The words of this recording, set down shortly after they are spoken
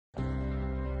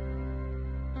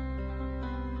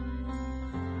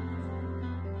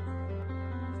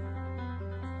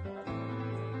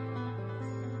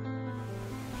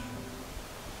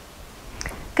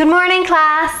Good morning,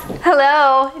 class.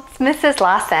 Hello, it's Mrs.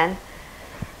 Lawson.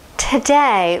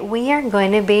 Today we are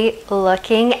going to be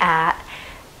looking at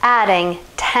adding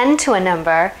 10 to a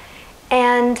number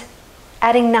and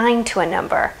adding 9 to a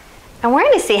number. And we're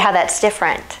going to see how that's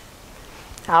different.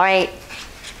 All right.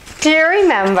 Do you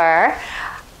remember,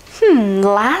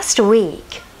 last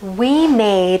week we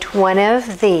made one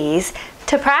of these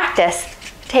to practice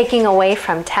taking away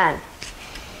from 10.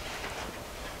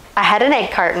 I had an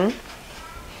egg carton.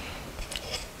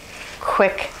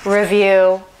 Quick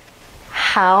review.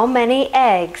 How many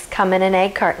eggs come in an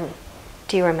egg carton?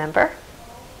 Do you remember?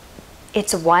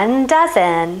 It's 1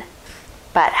 dozen,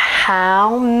 but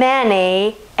how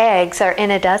many eggs are in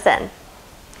a dozen?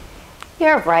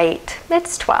 You're right,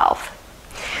 it's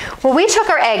 12. Well, we took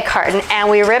our egg carton and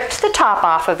we ripped the top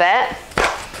off of it.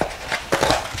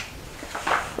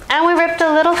 And we ripped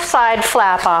a little side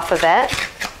flap off of it.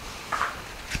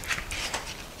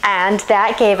 And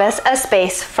that gave us a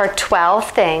space for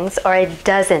 12 things, or a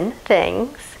dozen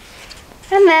things.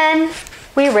 And then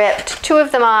we ripped 2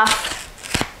 of them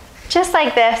off, just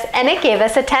like this, and it gave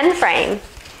us a 10 frame.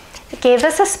 It gave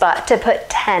us a spot to put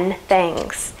 10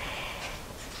 things.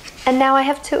 And now I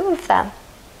have 2 of them.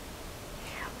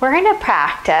 We're going to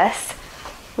practice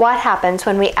what happens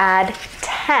when we add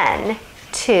 10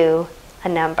 to a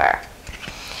number.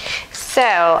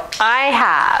 So I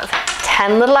have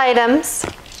 10 little items.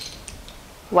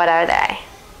 What are they?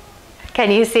 Can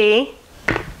you see?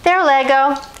 They're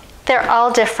Lego. They're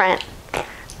all different.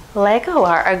 Lego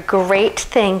are a great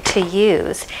thing to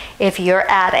use if you're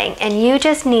adding and you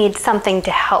just need something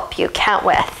to help you count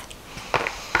with.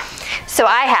 So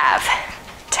I have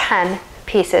 10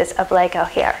 pieces of Lego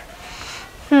here.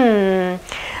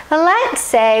 Let's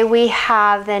say we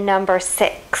have the number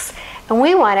 6 and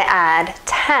we want to add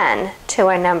 10 to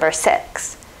our number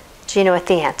 6. Do you know what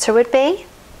the answer would be?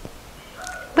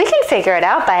 We can figure it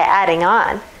out by adding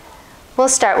on. We'll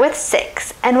start with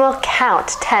 6 and we'll count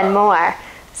 10 more.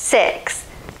 6,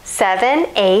 7,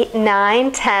 8,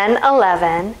 9, 10,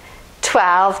 11,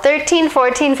 12, 13,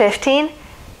 14, 15,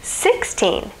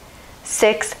 16.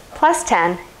 6 plus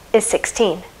 10 is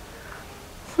 16.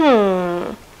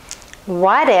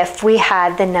 What if we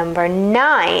had the number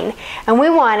 9 and we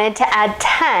wanted to add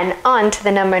 10 onto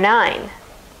the number 9?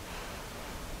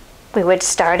 We would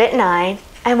start at 9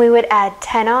 and we would add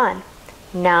 10 on.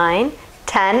 9,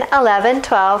 10, 11,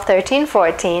 12, 13,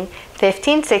 14,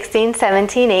 15, 16,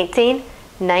 17, 18,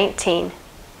 19.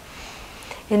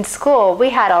 In school, we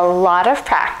had a lot of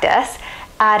practice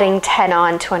adding 10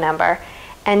 on to a number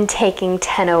and taking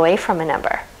 10 away from a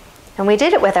number. And we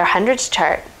did it with our hundreds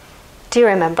chart. Do you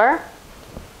remember?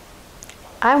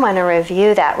 I want to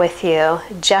review that with you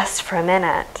just for a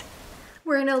minute.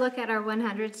 We're going to look at our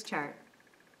 100s chart.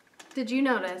 Did you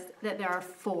notice that there are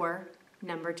 4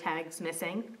 number tags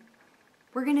missing?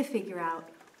 We're going to figure out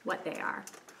what they are.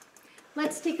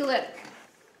 Let's take a look.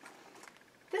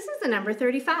 This is the number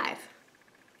 35.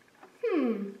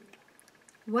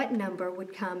 What number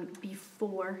would come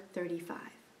before 35?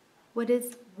 What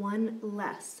is 1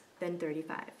 less than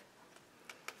 35?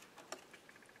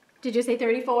 Did you say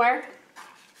 34?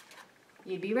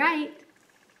 You'd be right.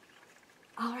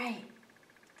 All right.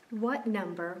 What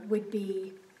number would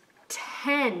be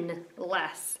 10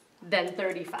 less than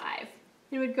 35?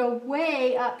 It would go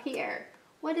way up here.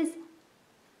 What is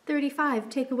 35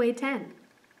 take away 10?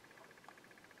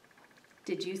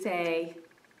 Did you say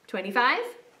 25?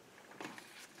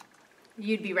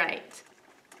 You'd be right.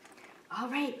 All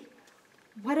right.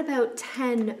 What about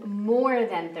 10 more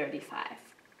than 35?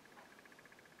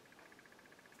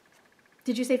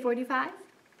 Did you say 45?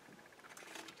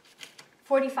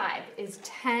 45 is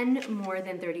 10 more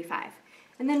than 35.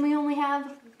 And then we only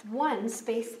have 1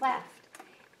 space left.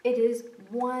 It is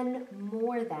 1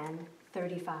 more than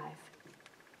 35.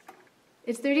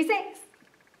 It's 36.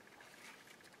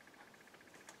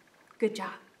 Good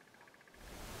job.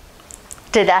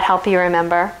 Did that help you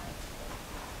remember?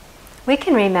 We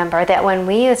can remember that when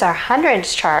we use our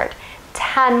hundreds chart,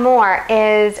 10 more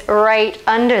is right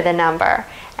under the number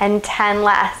and 10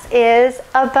 less is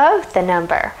above the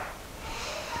number.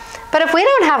 But if we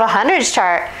don't have a hundreds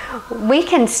chart, we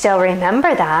can still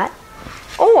remember that.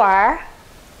 Or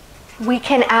we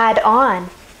can add on.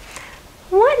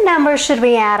 What number should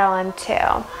we add on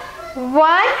to?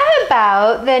 What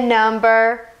about the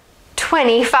number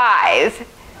 25?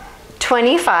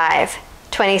 25,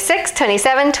 26,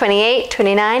 27, 28,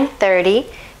 29, 30,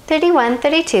 31,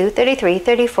 32, 33,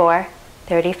 34,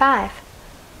 35.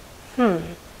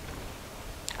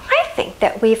 I think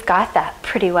that we've got that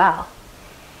pretty well.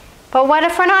 But what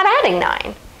if we're not adding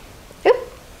 9?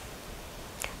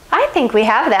 I think we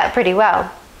have that pretty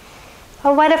well.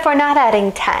 Well, what if we're not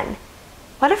adding 10?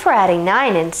 What if we're adding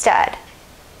 9 instead?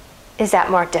 Is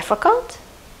that more difficult?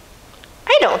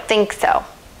 I don't think so.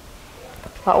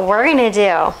 What we're going to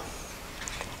do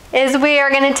is we are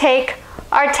going to take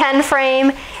our 10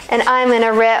 frame and I'm going to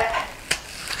rip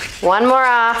one more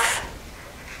off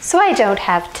so I don't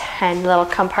have 10 little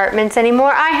compartments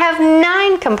anymore. I have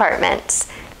 9 compartments.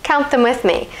 Count them with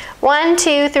me. 1,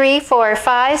 2, 3, 4,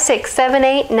 5, 6, 7,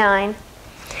 8, 9.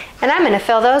 And I'm going to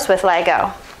fill those with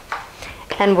Lego.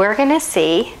 And we're going to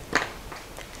see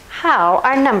how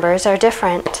our numbers are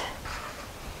different.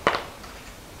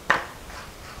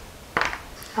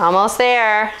 Almost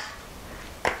there.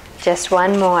 Just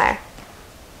one more.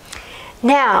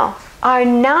 Now, our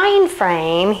 9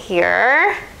 frame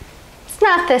here, it's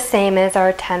not the same as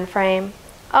our 10 frame.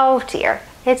 Oh dear,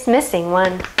 it's missing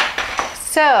one.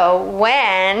 So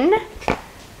when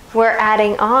we're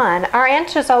adding on, our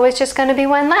answer is always just going to be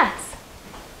one less.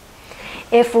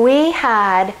 If we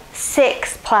had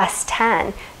 6 plus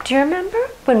 10, do you remember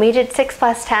when we did 6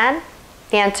 plus 10?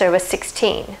 The answer was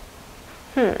 16.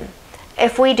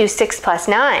 If we do 6 plus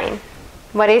 9,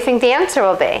 what do you think the answer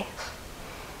will be?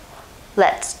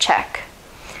 Let's check.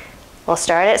 We'll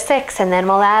start at 6 and then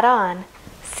we'll add on.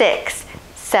 6,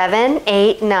 7,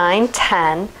 8, 9,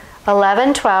 10,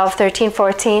 11, 12, 13,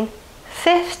 14,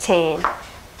 15.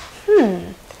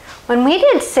 When we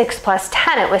did 6 plus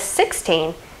 10, it was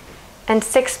 16. And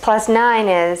 6 plus 9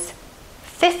 is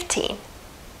 15.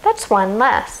 That's one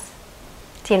less.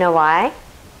 Do you know why?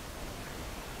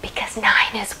 Because 9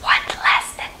 is 1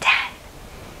 less than 10.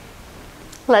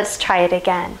 Let's try it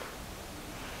again.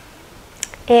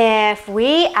 If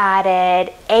we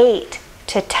added 8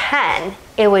 to 10,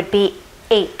 it would be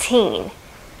 18.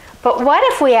 But what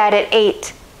if we added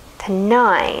 8 to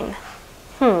 9?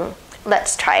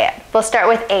 Let's try it. We'll start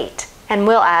with 8 and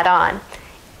we'll add on.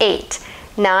 8,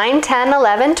 9, 10,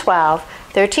 11, 12,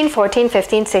 13, 14,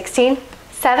 15, 16,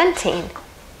 17.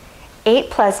 8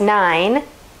 plus 9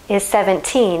 is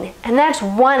 17, and that's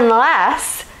 1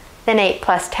 less than 8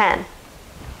 plus 10.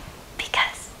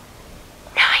 Because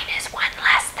 9 is 1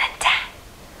 less than 10.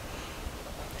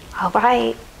 All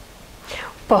right.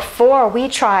 Before we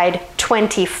tried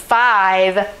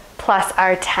 25 plus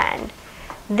our 10.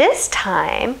 This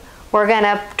time, we're going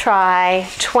to try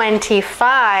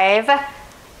 25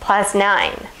 plus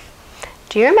 9.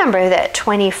 Do you remember that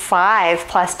 25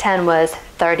 plus 10 was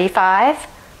 35?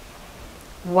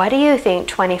 What do you think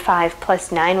 25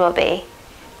 plus 9 will be?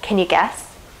 Can you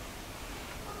guess?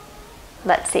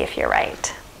 Let's see if you're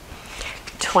right.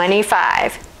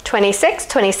 25, 26,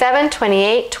 27,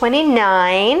 28,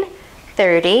 29,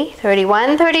 30,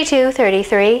 31, 32,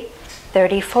 33,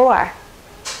 34.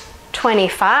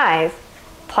 25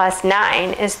 plus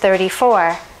 9 is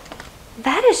 34.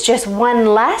 That is just 1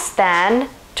 less than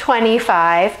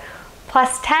 25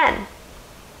 plus 10.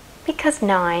 Because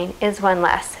 9 is 1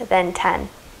 less than 10.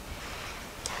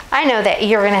 I know that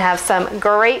you're going to have some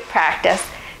great practice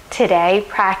today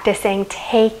practicing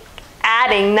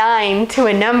adding 9 to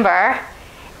a number.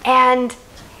 And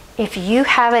if you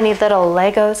have any little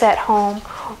Legos at home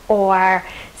or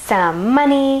some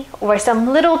money or some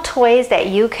little toys that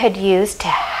you could use to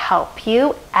help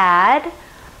you add,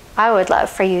 I would love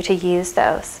for you to use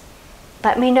those.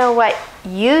 Let me know what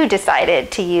you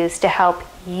decided to use to help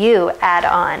you add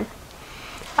on.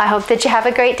 I hope that you have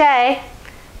a great day.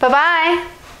 Bye-bye.